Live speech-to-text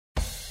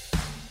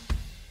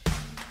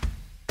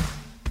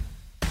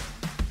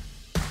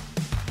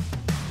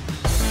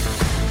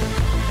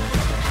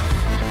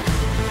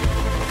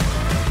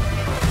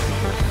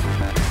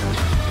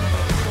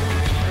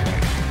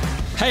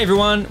Hey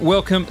everyone,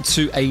 welcome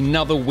to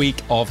another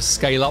week of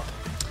Scale Up,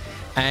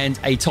 and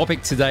a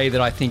topic today that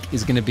I think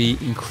is going to be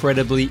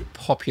incredibly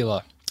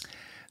popular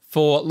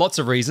for lots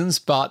of reasons,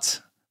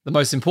 but the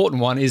most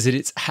important one is that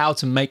it's how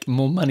to make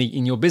more money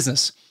in your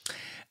business,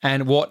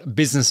 and what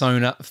business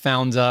owner,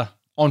 founder,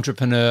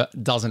 entrepreneur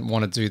doesn't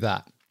want to do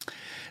that.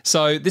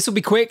 So this will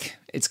be quick.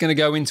 It's going to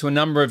go into a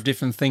number of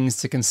different things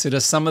to consider.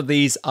 Some of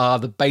these are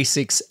the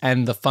basics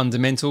and the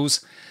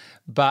fundamentals.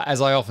 But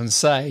as I often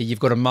say,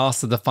 you've got to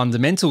master the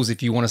fundamentals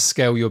if you want to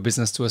scale your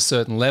business to a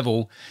certain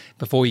level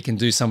before you can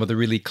do some of the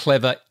really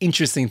clever,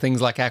 interesting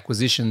things like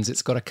acquisitions.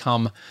 It's got to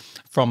come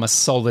from a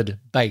solid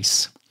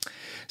base.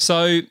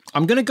 So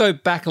I'm going to go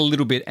back a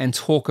little bit and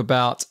talk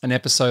about an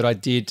episode I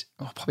did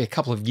probably a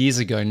couple of years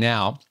ago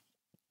now,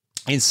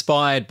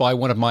 inspired by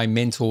one of my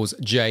mentors,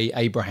 Jay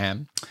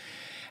Abraham.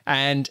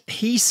 And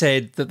he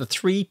said that the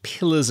 3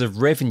 pillars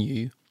of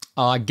revenue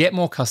are get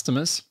more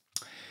customers,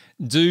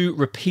 do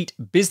repeat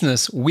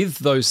business with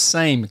those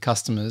same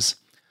customers,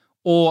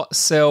 or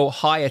sell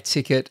higher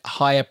ticket,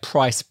 higher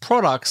price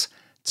products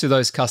to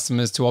those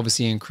customers to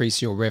obviously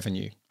increase your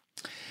revenue.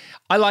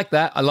 I like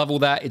that. I love all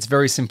that. It's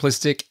very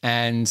simplistic.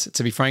 And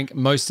to be frank,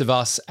 most of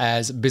us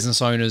as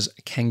business owners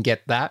can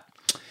get that.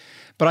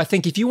 But I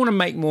think if you want to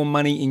make more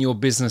money in your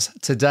business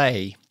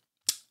today,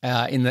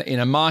 in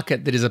a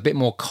market that is a bit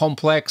more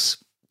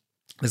complex,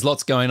 there's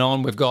lots going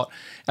on. We've got,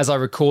 as I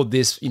record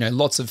this,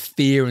 lots of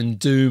fear and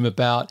doom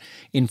about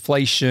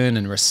inflation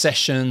and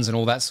recessions and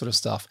all that sort of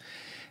stuff.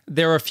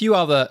 There are a few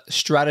other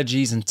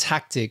strategies and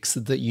tactics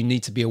that you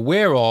need to be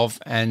aware of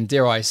and,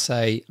 dare I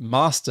say,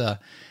 master,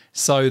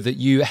 so that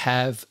you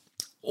have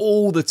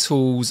all the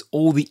tools,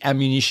 all the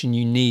ammunition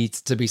you need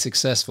to be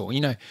successful.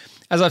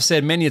 As I've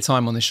said many a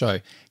time on the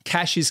show,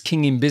 cash is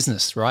king in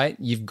business, right?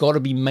 You've got to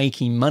be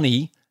making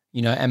money.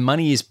 And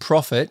money is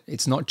profit.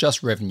 It's not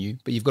just revenue,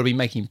 but you've got to be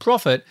making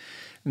profit,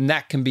 and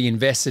that can be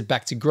invested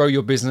back to grow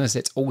your business.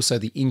 It's also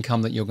the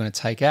income that you're going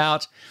to take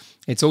out.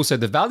 It's also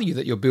the value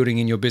that you're building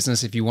in your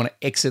business if you want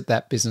to exit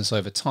that business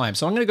over time.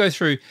 So I'm going to go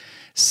through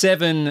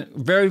 7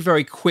 very,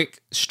 very quick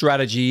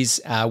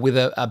strategies with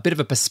a bit of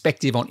a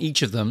perspective on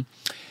each of them,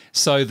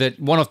 so that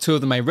 1 or 2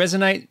 of them may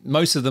resonate.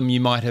 Most of them you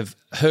might have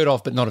heard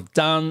of but not have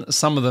done.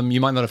 Some of them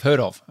you might not have heard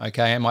of,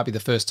 okay? It might be the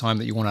first time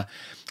that you want to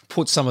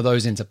put some of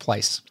those into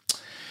place.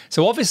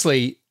 So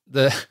obviously,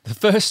 the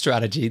first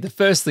strategy, the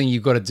first thing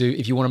you've got to do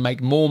if you want to make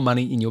more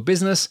money in your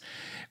business,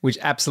 which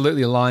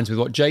absolutely aligns with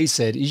what Jay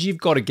said, is you've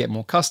got to get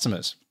more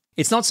customers.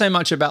 It's not so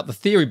much about the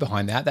theory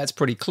behind that, that's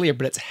pretty clear,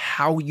 but it's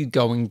how you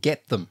go and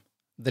get them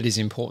that is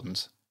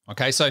important.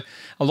 Okay, so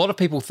a lot of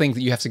people think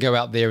that you have to go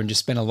out there and just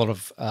spend a lot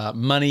of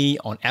money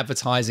on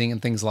advertising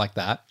and things like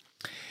that.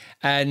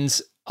 And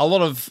a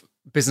lot of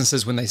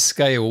businesses, when they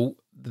scale,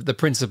 the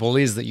principle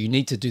is that you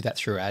need to do that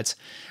through ads.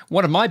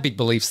 One of my big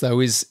beliefs, though,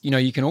 is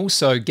you can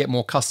also get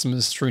more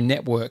customers through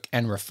network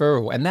and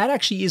referral, and that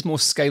actually is more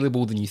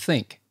scalable than you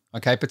think.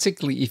 Okay,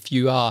 particularly if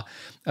you are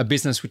a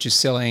business which is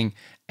selling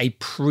a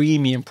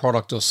premium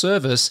product or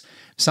service.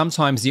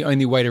 Sometimes the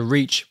only way to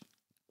reach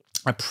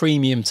a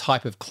premium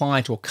type of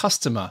client or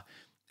customer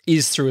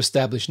is through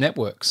established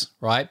networks,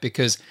 right?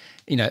 Because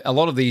a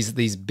lot of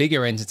these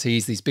bigger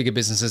entities, these bigger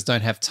businesses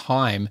don't have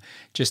time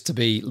just to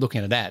be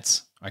looking at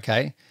ads.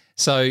 Okay.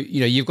 So,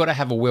 you've got to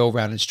have a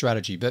well-rounded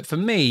strategy. But for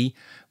me,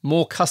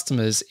 more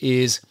customers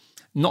is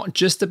not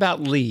just about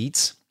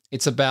leads.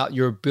 It's about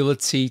your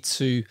ability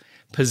to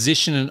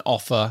position an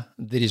offer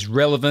that is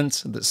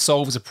relevant, that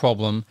solves a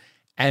problem,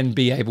 and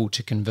be able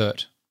to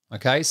convert.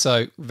 Okay,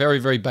 so very,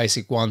 very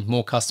basic one.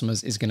 More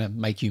customers is going to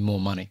make you more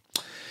money.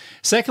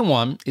 Second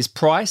one is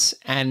price,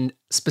 and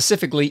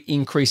specifically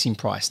increasing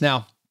price.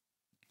 Now,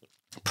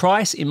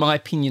 price, in my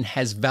opinion,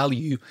 has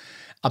value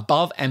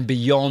above and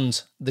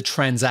beyond the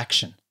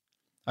transaction.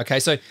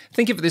 Okay, so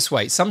think of it this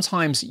way.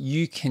 Sometimes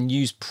you can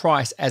use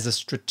price as a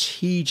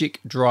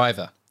strategic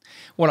driver.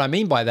 What I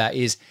mean by that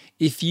is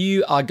if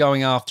you are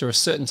going after a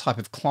certain type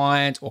of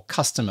client or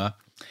customer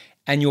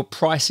and your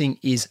pricing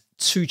is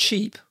too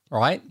cheap,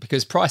 right?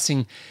 Because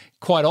pricing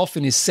quite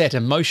often is set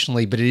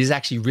emotionally, but it is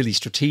actually really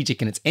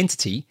strategic in its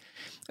entity,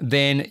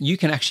 then you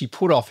can actually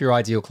put off your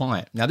ideal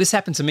client. Now, this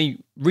happened to me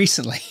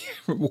recently,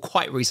 well,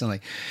 quite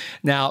recently.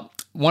 Now,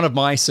 one of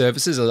my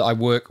services, I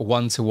work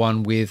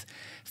one-to-one with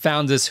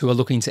founders who are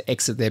looking to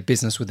exit their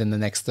business within the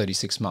next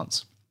 36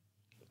 months.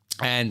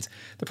 And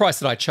the price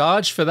that I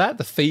charge for that,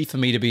 the fee for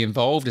me to be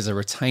involved as a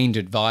retained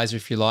advisor,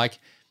 if you like,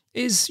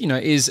 is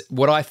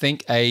what I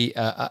think a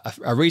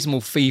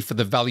reasonable fee for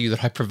the value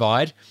that I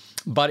provide,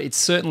 but it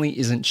certainly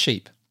isn't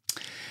cheap.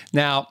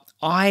 Now,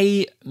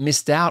 I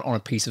missed out on a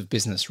piece of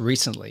business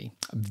recently,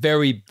 a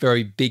very,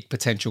 very big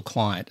potential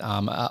client,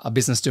 a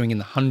business doing in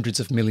the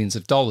hundreds of millions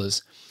of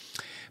dollars,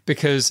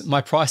 because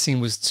my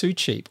pricing was too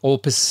cheap, or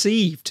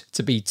perceived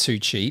to be too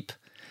cheap,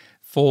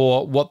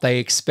 for what they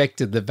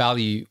expected the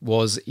value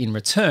was in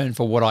return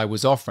for what I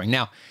was offering.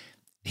 Now,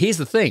 here's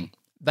the thing.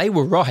 They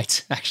were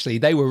right, actually.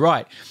 They were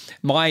right.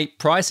 My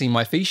pricing,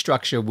 my fee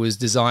structure was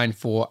designed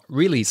for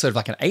really sort of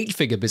like an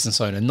 8-figure business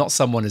owner, not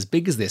someone as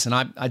big as this. And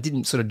I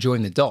didn't sort of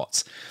join the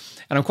dots.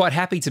 And I'm quite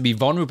happy to be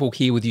vulnerable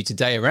here with you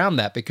today around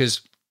that, because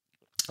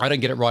I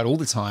don't get it right all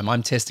the time.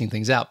 I'm testing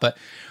things out. But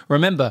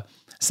remember,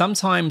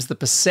 sometimes the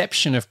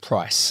perception of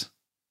price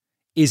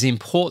is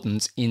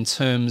important in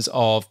terms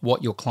of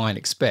what your client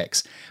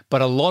expects.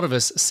 But a lot of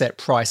us set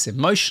price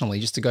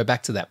emotionally, just to go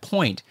back to that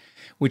point,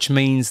 which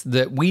means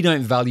that we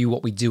don't value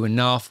what we do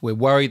enough. We're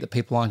worried that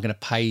people aren't going to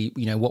pay,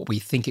 what we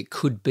think it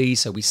could be,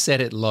 so we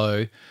set it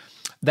low.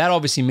 That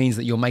obviously means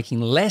that you're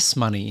making less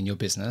money in your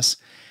business.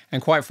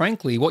 And quite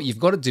frankly, what you've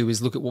got to do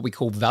is look at what we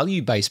call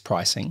value-based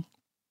pricing,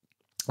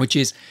 which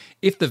is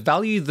if the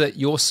value that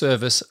your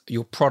service,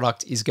 your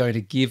product is going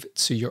to give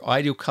to your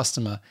ideal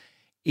customer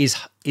is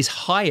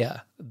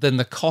higher than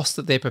the cost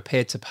that they're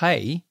prepared to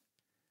pay,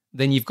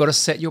 then you've got to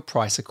set your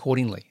price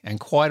accordingly. And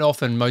quite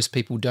often, most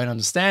people don't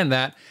understand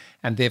that,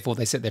 and therefore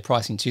they set their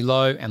pricing too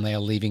low and they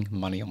are leaving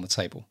money on the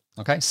table.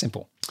 Okay,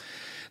 simple.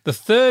 The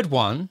third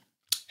one,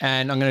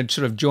 and I'm going to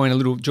sort of join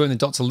the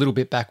dots a little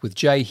bit back with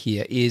Jay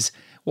here, is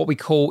what we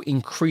call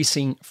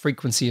increasing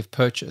frequency of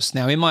purchase.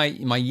 Now, in my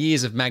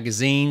years of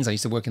magazines, I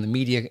used to work in the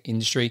media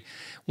industry.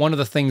 One of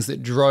the things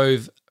that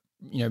drove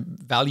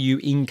value,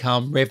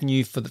 income,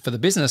 revenue for the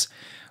business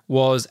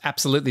was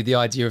absolutely the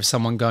idea of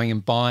someone going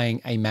and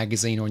buying a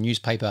magazine or a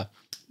newspaper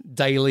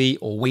daily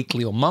or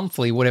weekly or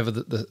monthly, whatever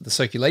the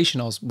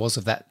circulation was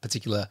of that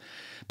particular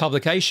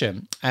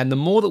publication. And the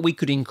more that we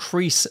could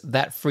increase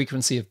that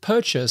frequency of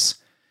purchase,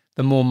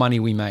 the more money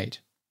we made,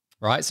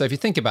 right? So if you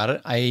think about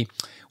it, a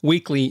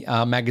weekly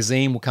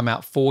magazine will come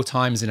out 4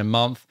 times in a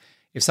month.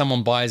 If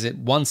someone buys it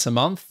once a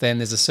month, then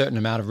there's a certain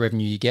amount of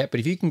revenue you get. But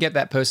if you can get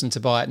that person to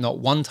buy it not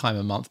 1 time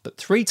a month, but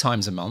 3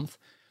 times a month,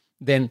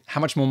 then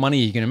how much more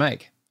money are you going to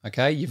make?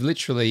 Okay, you've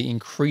literally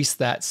increased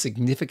that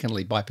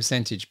significantly by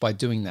percentage by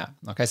doing that.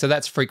 Okay, so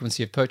that's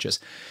frequency of purchase.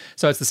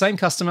 So it's the same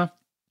customer,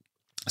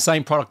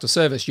 same product or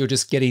service, you're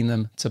just getting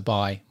them to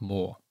buy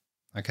more.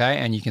 Okay,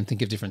 and you can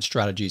think of different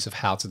strategies of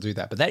how to do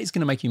that. But that is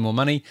going to make you more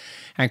money.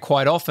 And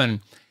quite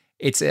often,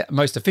 it's a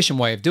most efficient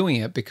way of doing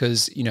it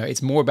because,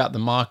 it's more about the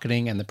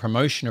marketing and the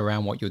promotion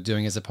around what you're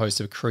doing as opposed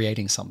to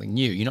creating something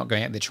new. You're not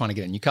going out there trying to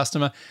get a new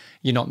customer.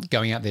 You're not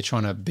going out there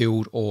trying to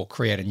build or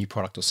create a new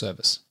product or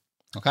service.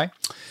 Okay,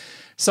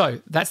 so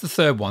that's the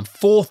third one.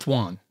 Fourth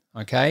one,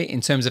 okay,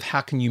 in terms of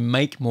how can you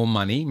make more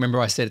money, remember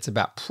I said it's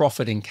about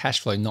profit and cash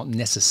flow, not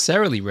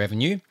necessarily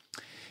revenue,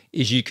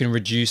 is you can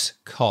reduce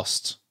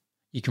cost.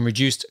 You can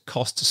reduce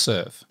cost to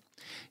serve.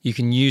 You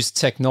can use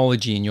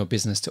technology in your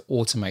business to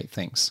automate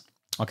things.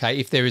 Okay,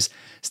 if there is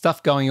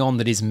stuff going on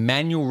that is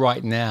manual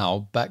right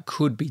now, but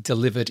could be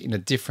delivered in a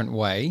different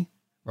way,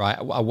 right?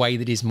 A way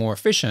that is more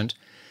efficient,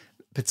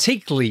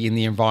 particularly in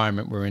the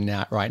environment we're in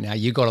now, right now,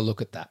 you've got to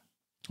look at that.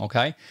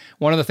 Okay.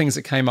 One of the things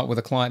that came up with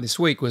a client this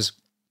week was,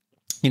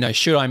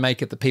 should I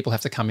make it that people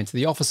have to come into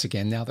the office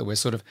again now that we're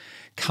sort of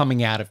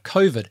coming out of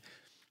COVID?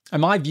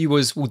 And my view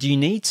was, well, do you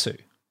need to?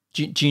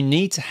 Do you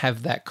need to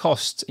have that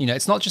cost?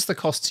 It's not just the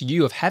cost to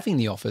you of having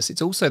the office,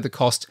 it's also the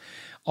cost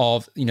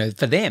of,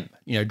 for them,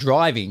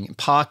 driving,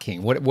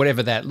 parking,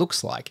 whatever that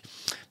looks like.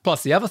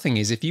 Plus, the other thing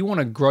is, if you want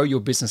to grow your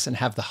business and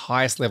have the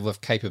highest level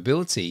of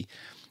capability,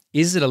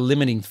 is it a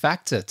limiting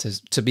factor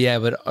to be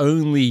able to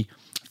only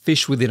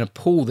fish within a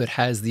pool that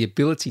has the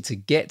ability to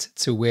get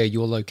to where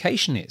your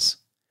location is?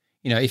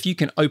 If you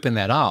can open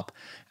that up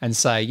and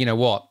say, you know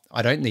what,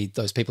 I don't need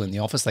those people in the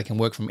office. They can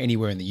work from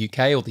anywhere in the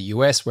UK or the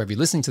US, wherever you're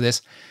listening to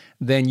this,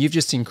 then you've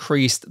just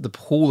increased the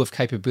pool of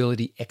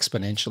capability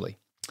exponentially.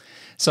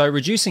 So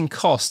reducing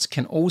cost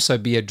can also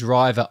be a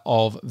driver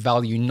of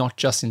value, not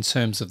just in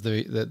terms of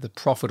the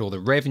profit or the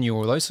revenue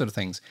or those sort of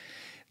things.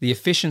 The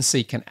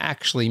efficiency can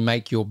actually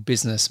make your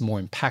business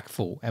more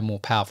impactful and more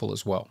powerful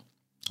as well.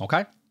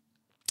 Okay?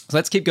 So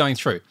let's keep going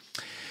through.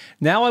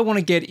 Now I want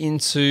to get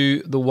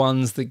into the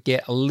ones that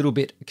get a little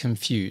bit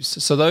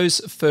confused. So those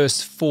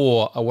first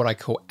 4 are what I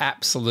call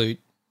absolute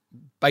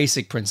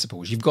basic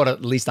principles. You've got to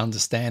at least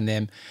understand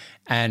them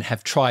and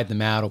have tried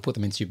them out or put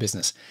them into your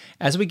business.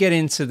 As we get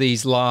into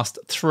these last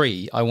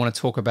 3, I want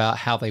to talk about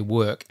how they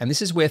work. And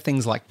this is where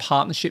things like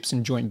partnerships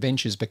and joint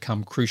ventures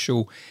become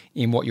crucial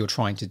in what you're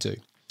trying to do.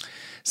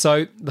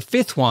 So the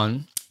 5th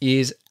one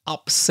is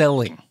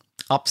upselling.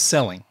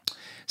 Upselling.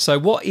 So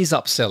what is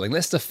upselling?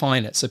 Let's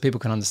define it so people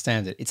can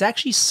understand it. It's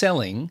actually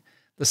selling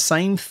the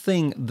same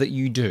thing that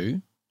you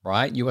do,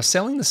 right? You are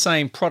selling the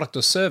same product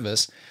or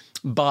service,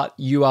 but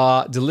you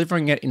are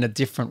delivering it in a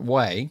different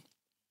way.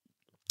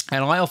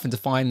 And I often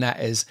define that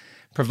as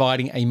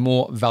providing a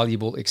more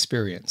valuable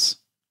experience.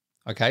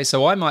 Okay,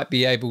 so I might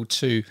be able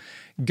to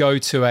go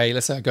to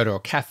let's say I go to a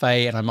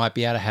cafe and I might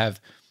be able to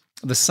have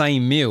the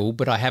same meal,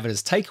 but I have it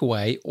as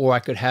takeaway, or I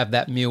could have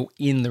that meal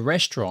in the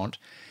restaurant.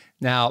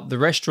 Now, the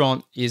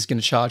restaurant is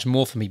going to charge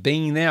more for me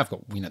being there. I've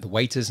got, the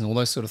waiters and all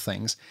those sort of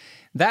things.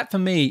 That for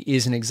me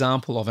is an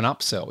example of an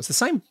upsell. It's the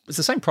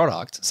same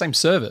product, same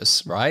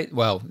service, right?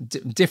 Well,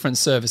 different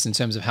service in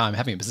terms of how I'm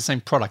having it, but it's the same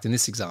product in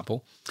this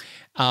example.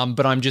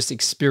 But I'm just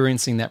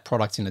experiencing that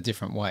product in a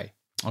different way.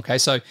 Okay,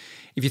 so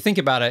if you think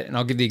about it, and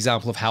I'll give the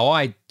example of how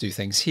I do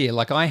things here,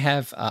 like I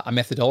have a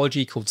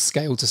methodology called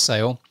Scale to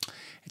Sale.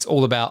 It's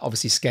all about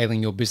obviously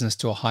scaling your business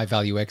to a high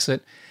value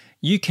exit.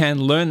 You can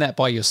learn that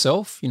by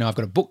yourself. I've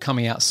got a book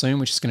coming out soon,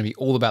 which is going to be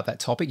all about that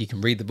topic. You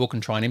can read the book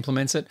and try and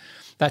implement it.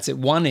 That's at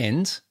one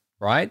end,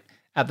 right?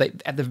 At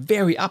the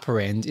very upper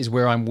end is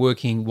where I'm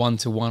working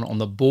one-to-one on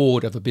the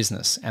board of a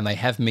business, and they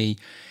have me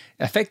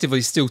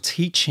effectively still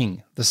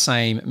teaching the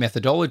same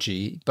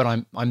methodology, but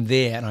I'm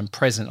there and I'm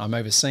present, I'm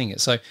overseeing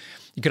it. So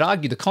you could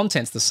argue the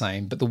content's the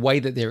same, but the way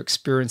that they're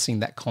experiencing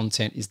that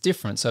content is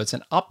different. So it's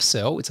an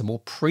upsell, it's a more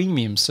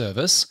premium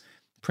service,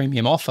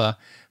 premium offer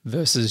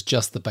versus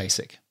just the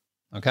basic.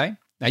 Okay?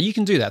 Now you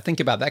can do that. Think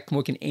about that. It can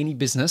work in any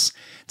business.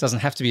 It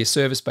doesn't have to be a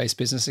service-based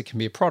business. It can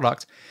be a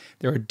product.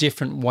 There are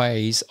different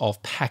ways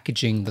of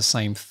packaging the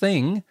same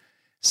thing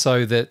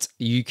so that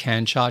you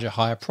can charge a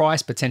higher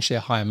price, potentially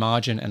a higher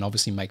margin, and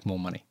obviously make more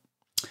money.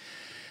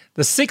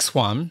 The sixth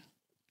one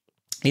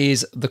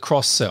is the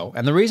cross-sell.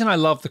 And the reason I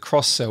love the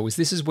cross-sell is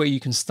this is where you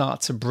can start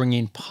to bring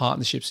in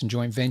partnerships and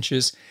joint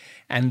ventures.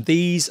 And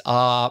these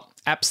are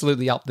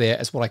absolutely up there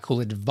as what I call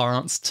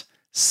advanced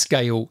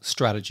scale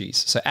strategies.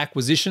 So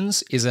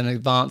acquisitions is an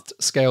advanced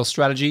scale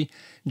strategy.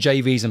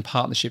 JVs and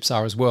partnerships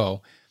are as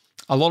well.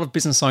 A lot of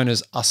business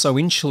owners are so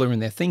insular in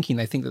their thinking,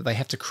 they think that they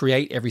have to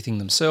create everything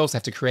themselves, they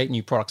have to create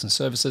new products and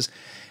services.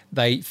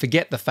 They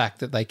forget the fact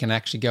that they can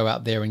actually go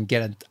out there and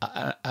get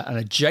an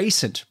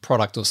adjacent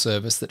product or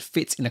service that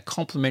fits in a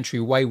complementary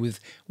way with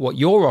what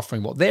you're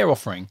offering, what they're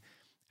offering,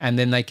 and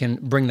then they can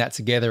bring that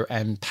together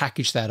and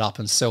package that up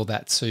and sell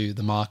that to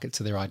the market,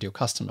 to their ideal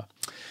customer.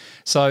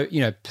 So,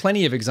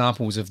 plenty of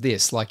examples of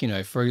this, like,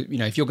 if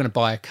you're going to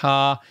buy a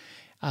car,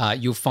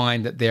 you'll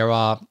find that there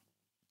are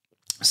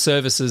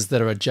services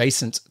that are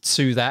adjacent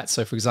to that.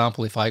 So for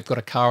example, if I've got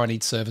a car I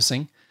need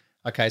servicing,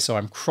 okay, so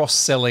I'm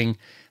cross-selling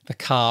the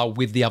car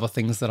with the other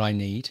things that I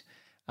need.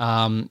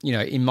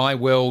 In my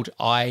world,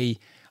 I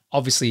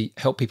obviously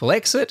help people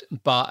exit,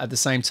 but at the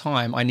same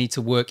time, I need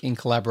to work in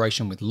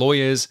collaboration with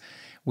lawyers,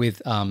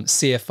 with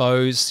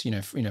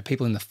CFOs,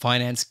 people in the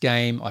finance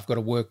game. I've got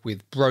to work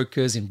with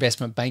brokers,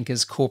 investment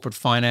bankers, corporate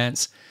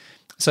finance.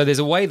 So there's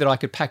a way that I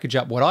could package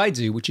up what I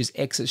do, which is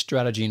exit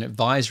strategy and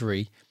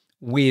advisory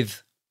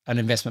with an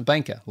investment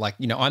banker. Like,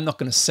 I'm not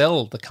going to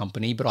sell the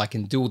company, but I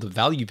can do all the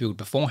value build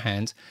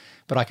beforehand,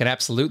 but I can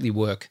absolutely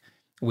work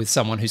with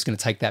someone who's going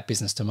to take that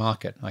business to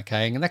market,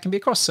 okay? And that can be a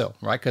cross-sell,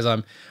 right? Because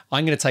I'm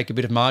going to take a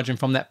bit of margin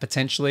from that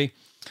potentially.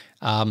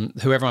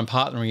 Whoever I'm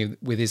partnering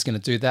with is going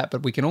to do that,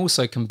 but we can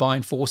also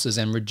combine forces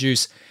and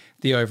reduce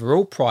the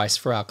overall price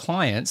for our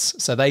clients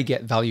so they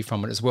get value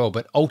from it as well.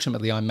 But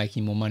ultimately, I'm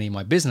making more money in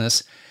my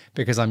business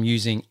because I'm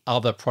using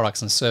other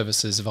products and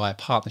services via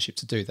partnership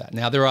to do that.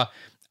 Now, there are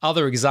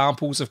other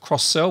examples of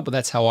cross-sell, but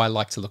that's how I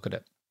like to look at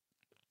it.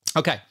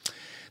 Okay,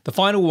 the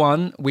final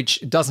one,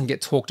 which doesn't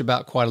get talked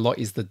about quite a lot,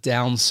 is the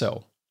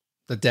downsell.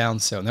 The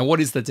downsell. Now, what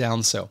is the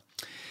downsell?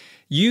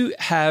 You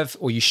have,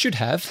 or you should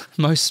have,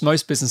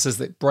 most businesses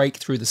that break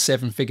through the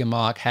 7-figure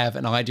mark have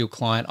an ideal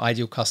client,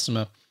 ideal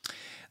customer.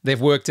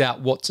 They've worked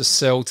out what to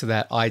sell to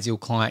that ideal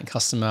client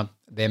customer.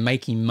 They're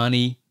making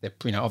money. They're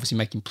obviously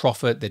making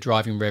profit. They're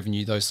driving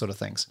revenue, those sort of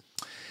things.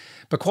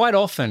 But quite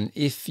often,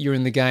 if you're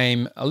in the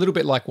game a little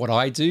bit like what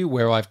I do,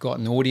 where I've got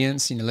an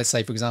audience, let's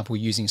say, for example,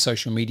 using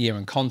social media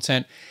and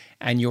content,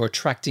 and you're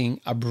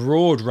attracting a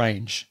broad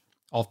range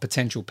of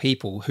potential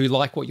people who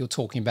like what you're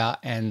talking about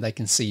and they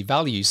can see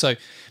value. So,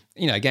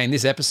 again,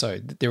 this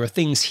episode, there are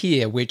things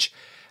here which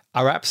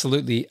are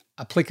absolutely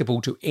applicable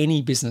to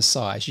any business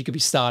size. You could be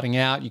starting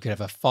out, you could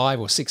have a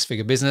 5 or 6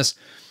 figure business.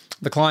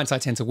 The clients I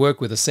tend to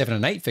work with are 7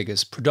 and 8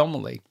 figures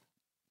predominantly.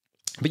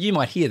 But you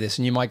might hear this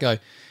and you might go,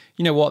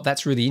 you know what,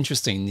 that's really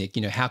interesting, Nick.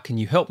 How can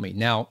you help me?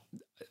 Now,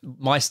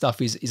 my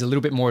stuff is a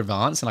little bit more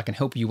advanced and I can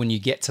help you when you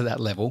get to that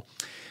level,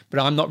 but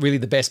I'm not really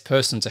the best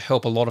person to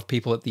help a lot of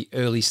people at the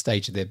early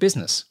stage of their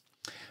business.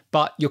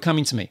 But you're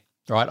coming to me,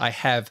 right? I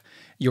have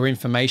your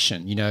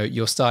information,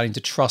 you're starting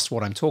to trust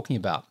what I'm talking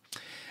about.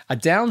 A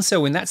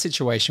downsell in that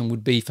situation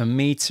would be for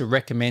me to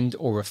recommend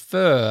or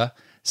refer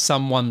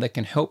someone that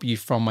can help you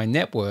from my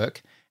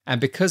network.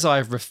 And because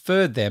I've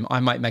referred them, I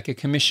might make a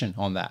commission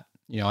on that.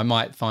 I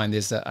might find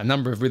there's a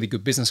number of really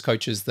good business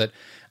coaches that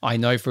I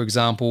know, for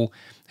example,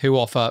 who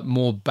offer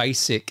more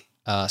basic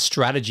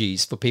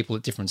strategies for people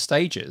at different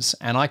stages.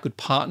 And I could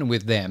partner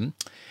with them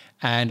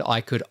and I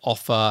could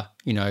offer,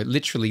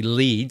 literally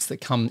leads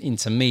that come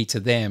into me to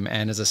them.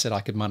 And as I said,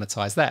 I could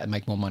monetize that and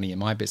make more money in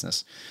my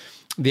business.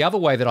 The other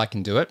way that I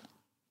can do it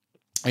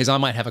is I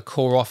might have a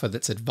core offer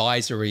that's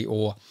advisory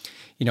or,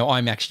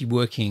 I'm actually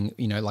working,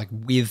 like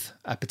with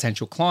a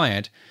potential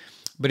client.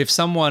 But if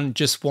someone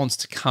just wants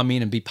to come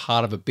in and be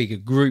part of a bigger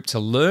group to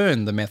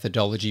learn the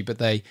methodology, but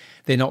they're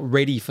not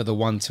ready for the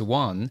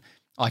one-to-one,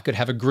 I could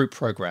have a group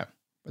program,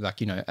 like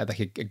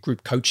a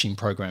group coaching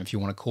program, if you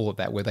want to call it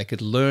that, where they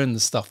could learn the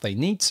stuff they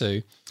need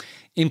to,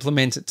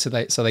 implement it so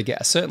they get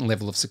a certain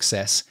level of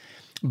success.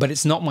 But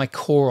it's not my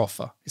core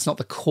offer. It's not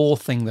the core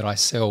thing that I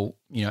sell,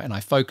 and I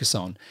focus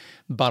on.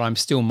 But I'm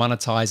still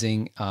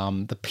monetizing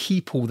the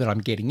people that I'm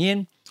getting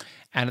in,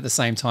 and at the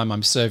same time,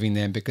 I'm serving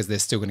them because they're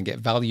still going to get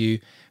value.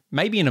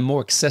 maybe in a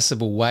more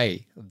accessible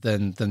way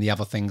than the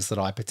other things that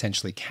I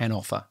potentially can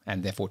offer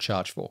and therefore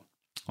charge for.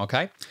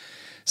 Okay?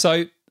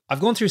 So I've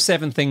gone through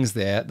 7 things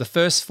there. The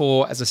first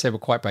 4, as I said, were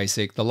quite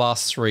basic. The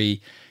last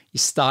 3, you're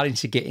starting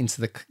to get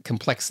into the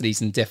complexities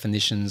and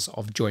definitions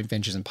of joint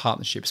ventures and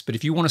partnerships. But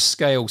if you want to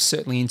scale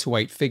certainly into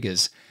 8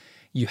 figures,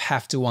 you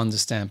have to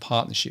understand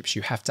partnerships.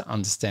 You have to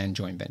understand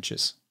joint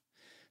ventures.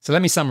 So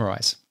let me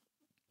summarize.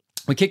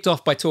 We kicked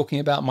off by talking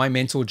about my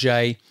mentor,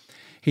 Jay.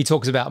 He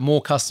talks about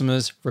more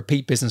customers,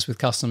 repeat business with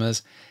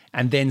customers,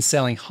 and then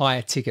selling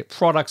higher ticket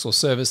products or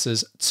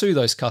services to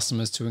those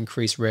customers to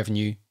increase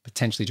revenue,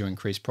 potentially to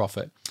increase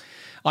profit.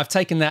 I've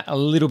taken that a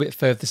little bit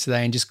further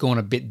today and just gone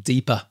a bit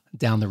deeper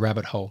down the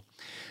rabbit hole.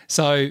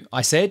 So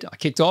I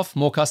kicked off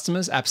more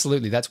customers.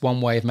 Absolutely. That's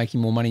one way of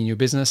making more money in your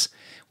business.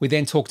 We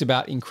then talked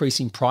about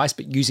increasing price,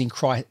 but using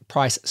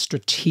price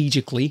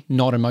strategically,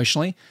 not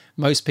emotionally.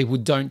 Most people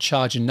don't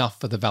charge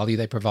enough for the value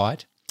they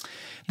provide.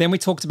 Then we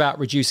talked about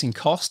reducing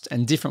cost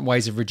and different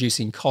ways of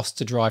reducing cost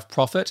to drive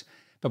profit.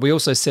 But we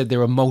also said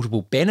there are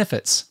multiple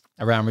benefits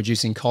around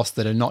reducing costs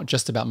that are not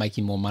just about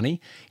making more money.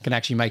 It can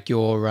actually make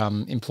your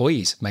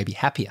employees maybe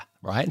happier,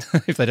 right?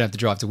 If they don't have to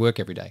drive to work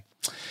every day.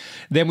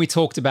 Then we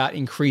talked about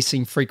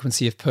increasing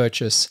frequency of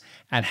purchase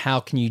and how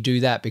can you do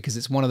that, because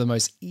it's one of the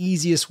most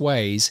easiest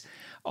ways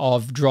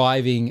of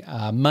driving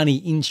money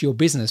into your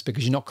business,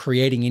 because you're not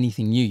creating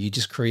anything new. You're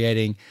just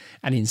creating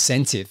an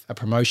incentive, a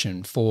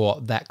promotion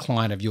for that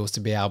client of yours to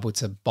be able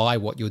to buy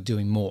what you're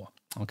doing more,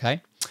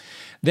 okay?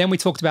 Then we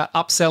talked about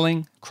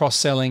upselling,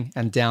 cross-selling,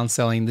 and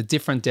downselling, the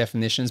different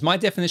definitions. My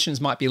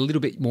definitions might be a little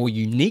bit more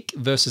unique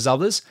versus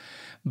others,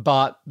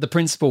 but the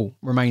principle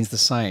remains the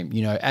same.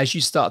 You know, as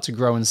you start to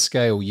grow and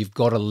scale, you've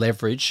got to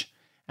leverage,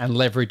 and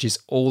leverage is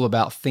all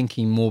about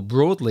thinking more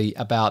broadly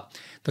about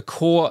the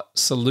core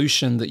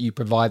solution that you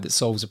provide that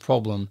solves a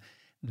problem,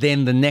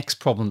 then the next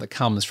problem that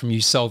comes from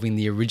you solving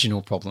the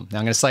original problem. Now,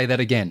 I'm going to say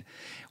that again.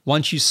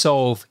 Once you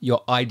solve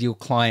your ideal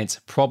client's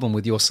problem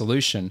with your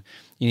solution,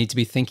 you need to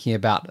be thinking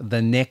about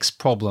the next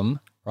problem,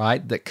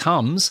 right, that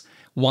comes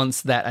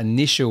once that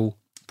initial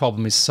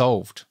problem is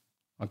solved,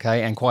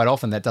 okay? And quite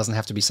often that doesn't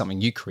have to be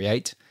something you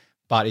create,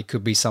 but it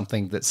could be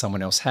something that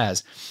someone else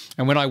has.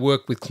 And when I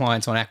work with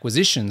clients on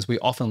acquisitions, we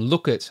often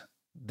look at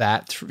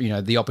that,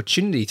 the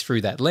opportunity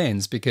through that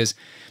lens, because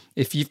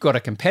if you've got a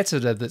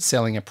competitor that's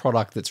selling a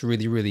product that's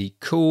really, really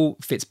cool,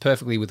 fits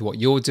perfectly with what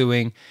you're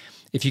doing,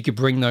 if you could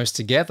bring those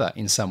together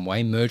in some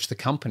way, merge the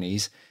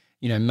companies,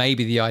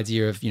 maybe the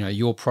idea of,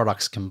 your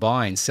products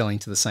combined selling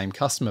to the same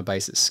customer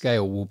base at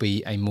scale will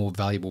be a more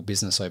valuable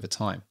business over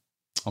time.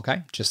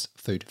 Okay, just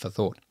food for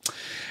thought.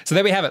 So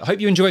there we have it. Hope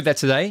you enjoyed that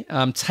today.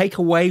 Take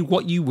away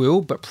what you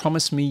will, but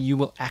promise me you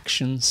will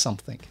action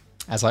something.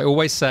 As I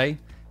always say,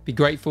 be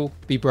grateful,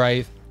 be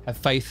brave, have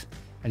faith,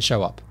 and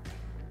show up.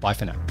 Bye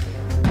for now.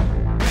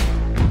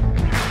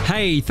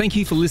 Hey, thank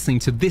you for listening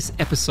to this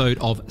episode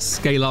of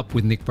Scale Up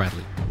with Nick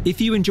Bradley. If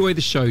you enjoy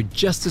the show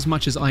just as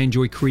much as I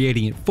enjoy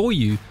creating it for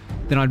you,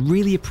 then I'd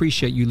really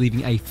appreciate you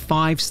leaving a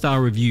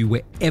 5-star review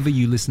wherever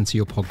you listen to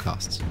your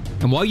podcasts.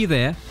 And while you're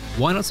there,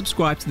 why not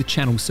subscribe to the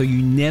channel so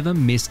you never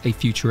miss a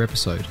future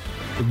episode?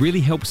 It really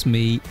helps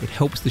me, it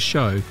helps the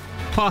show,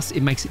 plus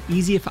it makes it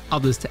easier for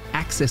others to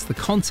access the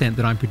content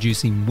that I'm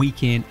producing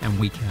week in and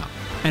week out.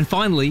 And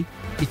finally,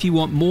 if you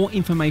want more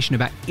information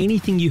about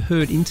anything you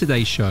heard in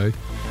today's show,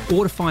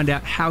 or to find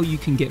out how you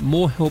can get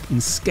more help in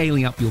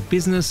scaling up your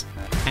business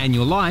and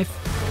your life,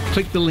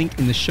 click the link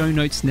in the show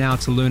notes now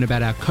to learn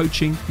about our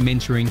coaching,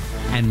 mentoring,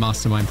 and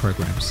mastermind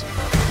programs.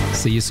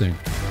 See you soon.